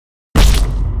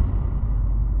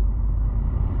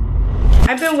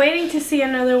I've been waiting to see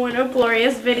another one of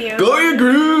Gloria's videos. Gloria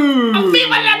Groove! Viva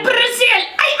la Brazil!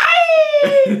 Ay, ay!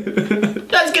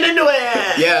 Let's get into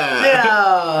it! Yeah!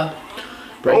 Yeah!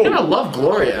 Bro, you're gonna love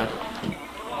Gloria.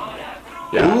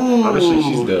 Yeah, Ooh. honestly,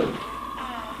 she's dope.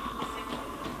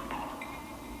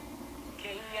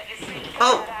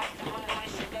 Oh!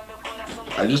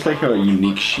 I just like how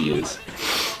unique she is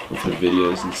with her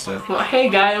videos and stuff. Well, hey,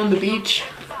 guy on the beach.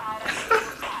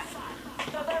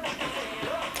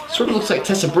 Sort of looks like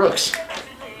Tessa Brooks.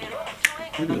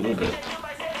 Maybe a little bit.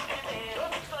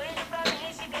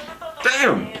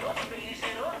 Damn!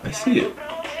 I see it.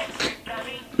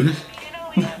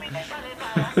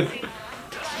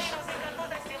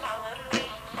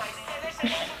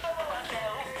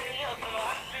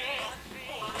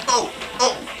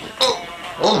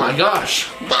 Oh my gosh.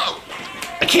 Wow.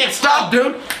 I can't stop,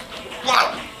 dude.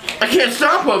 Wow. I can't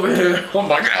stop over here. Oh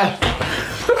my god.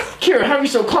 Kira, how are you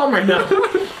so calm right now?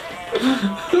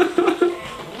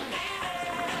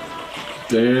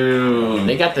 Damn.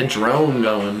 They got the drone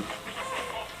going.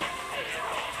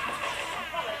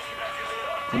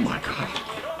 Oh my god.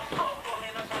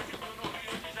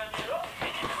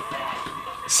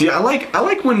 See, I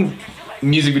like when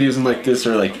music videos and like this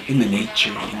are like in the nature,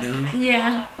 you know?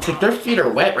 Yeah. It's like their feet are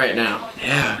wet right now.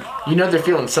 Yeah. You know they're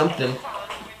feeling something.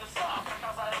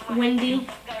 Windy.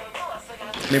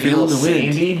 Maybe Feeling the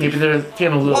wind. sandy. Maybe they're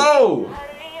feeling a little. Whoa!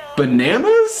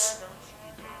 Bananas?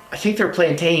 I think they're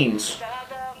plantains.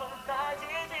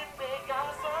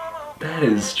 That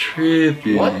is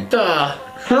trippy. What the?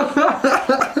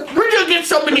 Where'd you get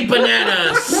so many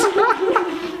bananas?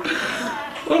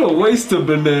 What a waste of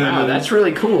bananas. Wow, that's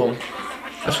really cool.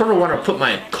 I sort of want to put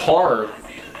my car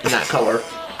in that color.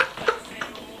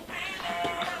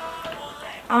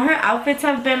 All her outfits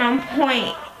have been on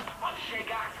point.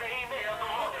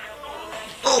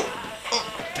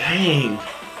 Dang.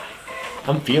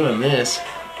 I'm feeling this.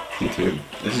 Me too.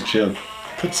 This is chill.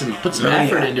 Put some Oh,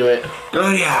 effort yeah. into it.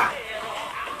 Gloria!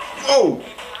 Oh!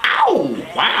 Ow!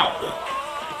 Wow.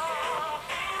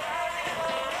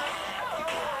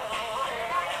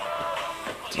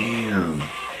 Damn.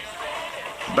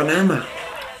 Banana.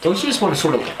 Don't you just want to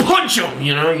sort of like punch them?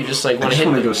 You know, you just like I want to just hit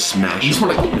want to them. go smash You just him.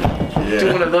 want to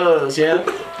do one of those, yeah.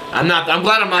 I'm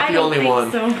glad I'm not I the don't only think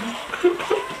one. so.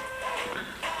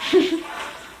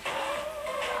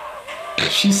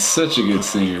 She's such a good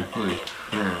singer. Holy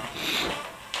crap.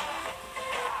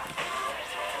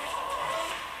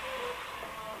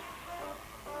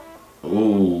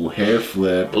 Oh, hair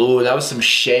flip. Ooh, that was some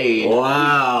shade.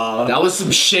 Wow. That was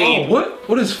some shade. Oh,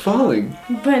 what is falling?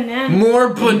 Banana. More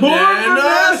bananas?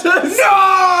 bananas? No!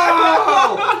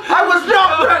 I was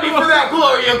not ready for that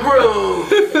Gloria Groove.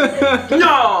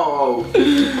 No!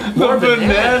 More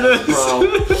bananas.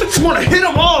 bro. Just want to hit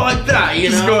them all like that, you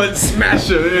Just know? go and smash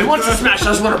He it. wants to smash, I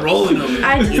just want to roll in them.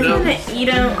 I just you know? want to eat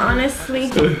them, honestly.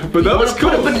 But that You was want to cool.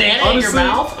 put a banana in your Honestly,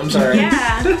 mouth? I'm sorry.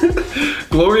 Yeah.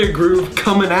 Gloria Groove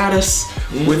coming at us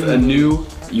with a new,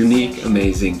 unique,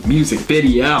 amazing music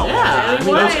video. Yeah, I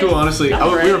mean, That was cool, honestly. We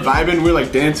were vibing, we were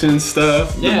like dancing and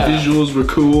stuff. Yeah. The visuals were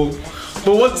cool.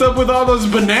 But what's up with all those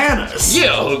bananas?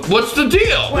 Yeah, what's the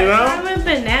deal? What You know? kind of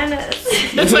bananas?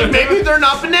 It's like maybe they're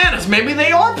not bananas. Maybe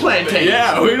they are plantains.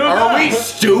 Yeah, we don't know. Are we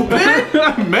stupid?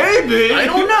 Maybe. I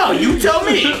don't know. You tell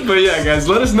me. But yeah, guys,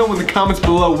 let us know in the comments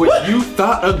below what you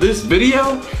thought of this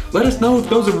video. Let us know if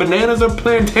those are bananas or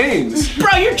plantains.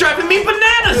 Bro, you're driving me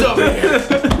bananas over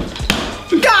here.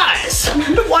 Guys,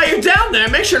 while you're down there,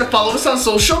 make sure to follow us on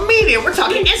social media. We're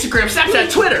talking Instagram, Snapchat,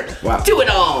 Twitter. Wow. Do it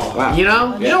all. Wow. You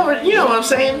know? Yeah. You know what I'm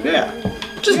saying? Yeah.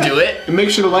 Just do it. And make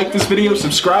sure to like this video,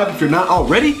 subscribe if you're not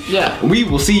already. Yeah. And we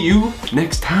will see you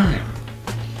next time.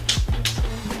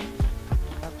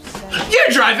 You're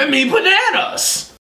driving me bananas.